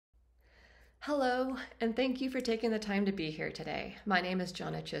Hello, and thank you for taking the time to be here today. My name is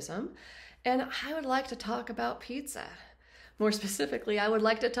Jonna Chisholm, and I would like to talk about pizza. More specifically, I would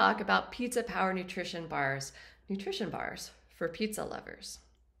like to talk about Pizza Power nutrition bars for pizza lovers.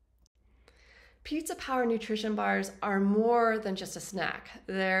 Pizza Power nutrition bars are more than just a snack.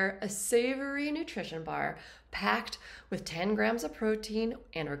 They're a savory nutrition bar packed with 10 grams of protein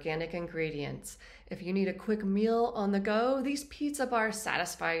and organic ingredients. If you need a quick meal on the go, these pizza bars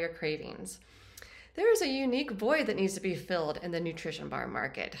satisfy your cravings. There is a unique void that needs to be filled in the nutrition bar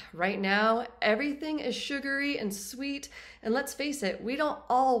market. Right now, everything is sugary and sweet, and let's face it, we don't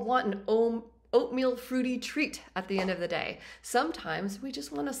all want an oatmeal fruity treat at the end of the day. Sometimes we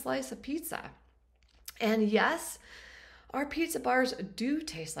just want a slice of pizza. And yes, our pizza bars do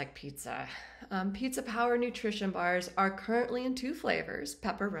taste like pizza. Pizza Power nutrition bars are currently in 2 flavors,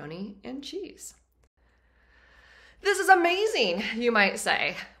 pepperoni and cheese. This is amazing, you might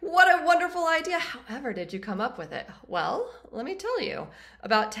say. What a wonderful idea. However, did you come up with it? Well, let me tell you.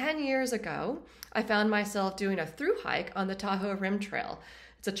 About 10 years ago, I found myself doing a thru hike on the Tahoe Rim Trail.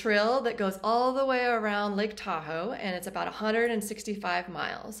 It's a trail that goes all the way around Lake Tahoe, and it's about 165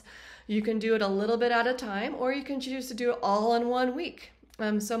 miles. You can do it a little bit at a time, or you can choose to do it all in 1 week.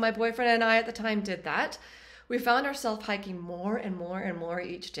 So my boyfriend and I at the time did that. We found ourselves hiking more and more and more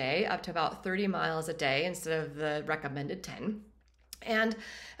each day, up to about 30 miles a day instead of the recommended 10. And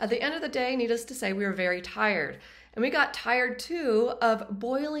at the end of the day, needless to say, we were very tired. And we got tired too of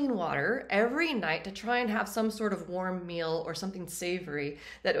boiling water every night to try and have some sort of warm meal or something savory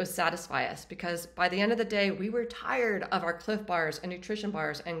that would satisfy us. Because by the end of the day, we were tired of our Cliff bars and nutrition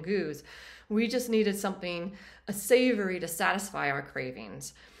bars and goos. We just needed something savory to satisfy our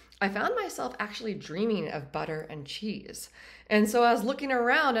cravings. I found myself actually dreaming of butter and cheese. And so I was looking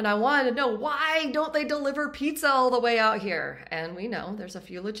around and I wanted to know, why don't they deliver pizza all the way out here? And we know there's a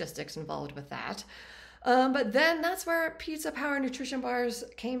few logistics involved with that. But then that's where Pizza Power nutrition bars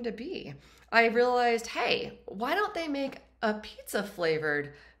came to be. I realized, hey, why don't they make a pizza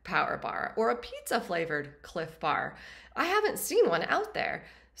flavored power bar or a pizza flavored Cliff bar? I haven't seen one out there.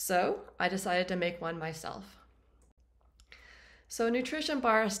 So I decided to make one myself. So nutrition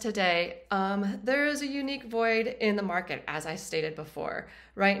bars today, there is a unique void in the market, as I stated before.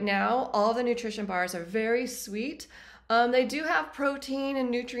 Right now, all the nutrition bars are very sweet. They do have protein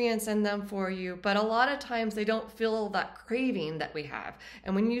and nutrients in them for you, but a lot of times they don't fill that craving that we have.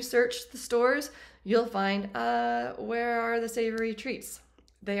 And when you search the stores, you'll find, where are the savory treats?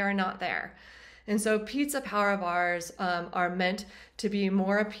 They are not there. And so Pizza Power bars are meant to be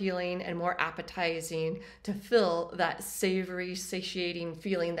more appealing and more appetizing to fill that savory, satiating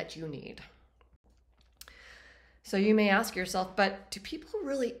feeling that you need. So you may ask yourself, but do people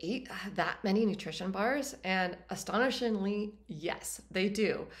really eat that many nutrition bars? And astonishingly, yes, they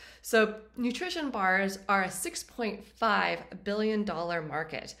do. So nutrition bars are a $6.5 billion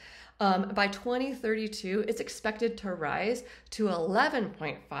market. By 2032, it's expected to rise to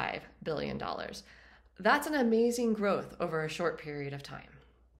 $11.5 billion. That's an amazing growth over a short period of time.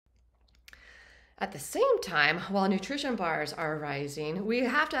 At the same time, while nutrition bars are rising, we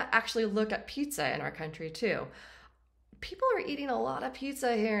have to actually look at pizza in our country too. People are eating a lot of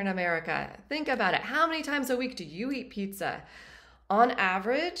pizza here in America. Think about it. How many times a week do you eat pizza? On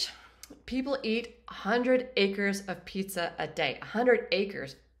average, people eat 100 acres of pizza a day. 100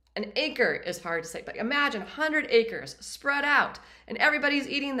 acres. An acre is hard to say, but imagine 100 acres spread out and everybody's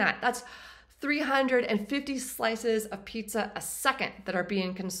eating that. That's 350 slices of pizza a second that are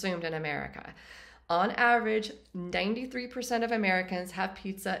being consumed in America. On average, 93% of Americans have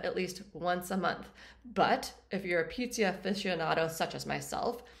pizza at least once a month. But if you're a pizza aficionado such as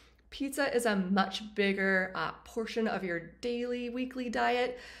myself, pizza is a much bigger portion of your daily, weekly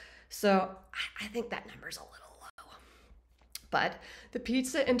diet. So I think that number's a little low. But the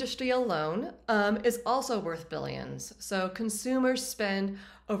pizza industry alone is also worth billions. So consumers spend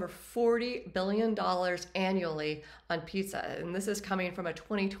over $40 billion annually on pizza. And this is coming from a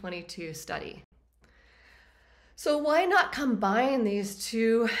 2022 study. So why not combine these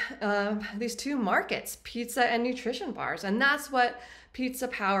two markets, pizza and nutrition bars? And that's what Pizza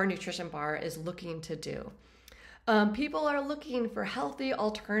Power Nutrition Bar is looking to do. People are looking for healthy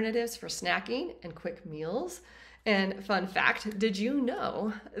alternatives for snacking and quick meals. And fun fact, did you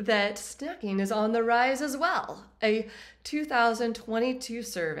know that snacking is on the rise as well? A 2022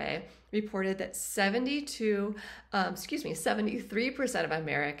 survey reported that 73% of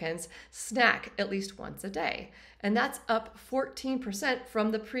Americans snack at least once a day. And that's up 14%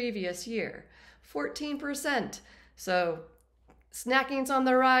 from the previous year. 14%. So snacking's on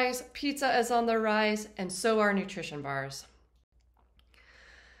the rise, pizza is on the rise, and so are nutrition bars.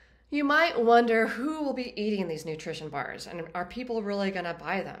 You might wonder who will be eating these nutrition bars and are people really going to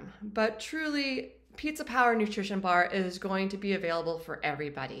buy them? But truly, Pizza Power Nutrition Bar is going to be available for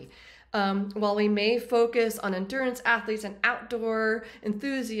everybody. While we may focus on endurance athletes and outdoor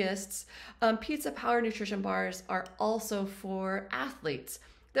enthusiasts, Pizza Power Nutrition Bars are also for athletes.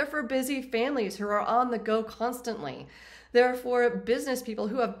 They're for busy families who are on the go constantly. They're for business people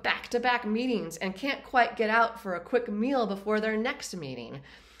who have back-to-back meetings and can't quite get out for a quick meal before their next meeting.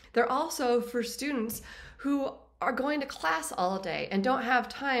 They're also for students who are going to class all day and don't have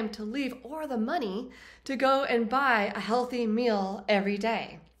time to leave or the money to go and buy a healthy meal every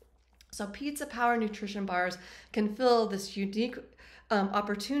day. So Pizza Power Nutrition Bars can fill this unique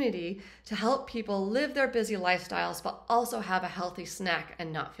opportunity to help people live their busy lifestyles but also have a healthy snack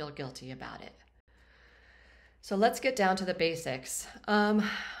and not feel guilty about it. So let's get down to the basics.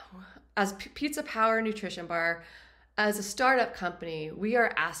 As Pizza Power Nutrition Bar, as a startup company, we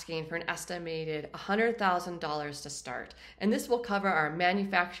are asking for an estimated $100,000 to start, and this will cover our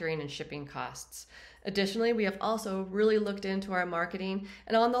manufacturing and shipping costs. Additionally, we have also really looked into our marketing,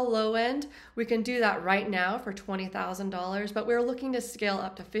 and on the low end, we can do that right now for $20,000, but we're looking to scale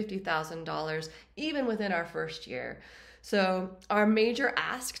up to $50,000 even within our first year. So our major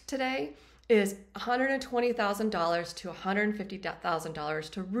ask today is $120,000 to $150,000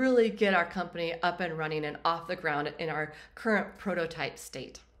 to really get our company up and running and off the ground in our current prototype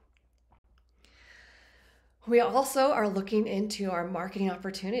state. We also are looking into our marketing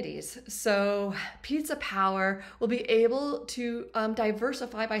opportunities. So Pizza Power will be able to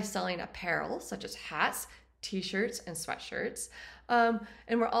diversify by selling apparel such as hats, t-shirts, and sweatshirts. And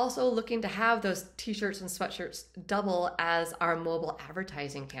we're also looking to have those t-shirts and sweatshirts double as our mobile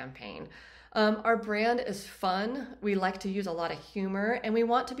advertising campaign. Our brand is fun. We like to use a lot of humor and we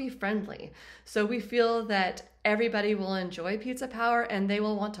want to be friendly. So we feel that everybody will enjoy Pizza Power and they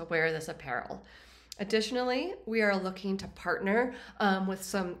will want to wear this apparel. Additionally, we are looking to partner with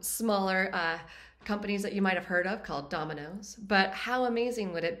some smaller companies that you might have heard of called Domino's. But how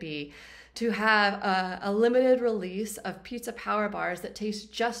amazing would it be to have a limited release of Pizza Power bars that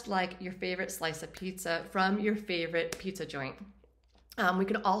taste just like your favorite slice of pizza from your favorite pizza joint? We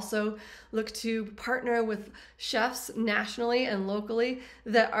can also look to partner with chefs nationally and locally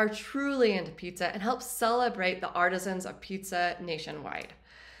that are truly into pizza and help celebrate the artisans of pizza nationwide.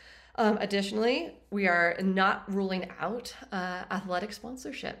 Additionally, we are not ruling out athletic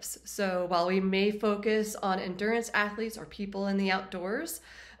sponsorships. So while we may focus on endurance athletes or people in the outdoors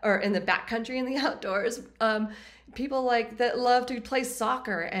or in the backcountry in the outdoors, people that love to play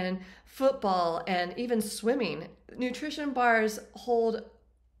soccer and football and even swimming, nutrition bars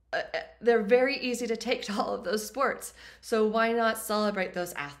they're very easy to take to all of those sports. So why not celebrate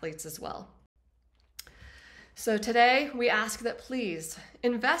those athletes as well? So today we ask that please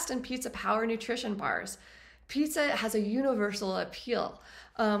invest in Pizza Power Nutrition Bars. Pizza has a universal appeal.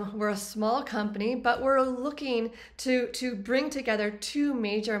 We're a small company, but we're looking to bring together two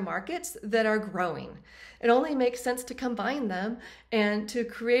major markets that are growing. It only makes sense to combine them and to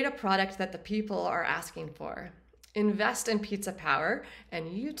create a product that the people are asking for. Invest in Pizza Power,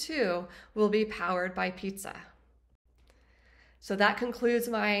 and you too will be powered by pizza. So that concludes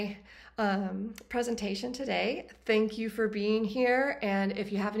my presentation today. Thank you for being here. And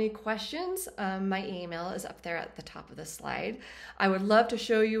if you have any questions, my email is up there at the top of the slide. I would love to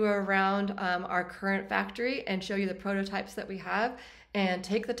show you around our current factory and show you the prototypes that we have and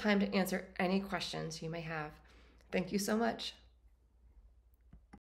take the time to answer any questions you may have. Thank you so much.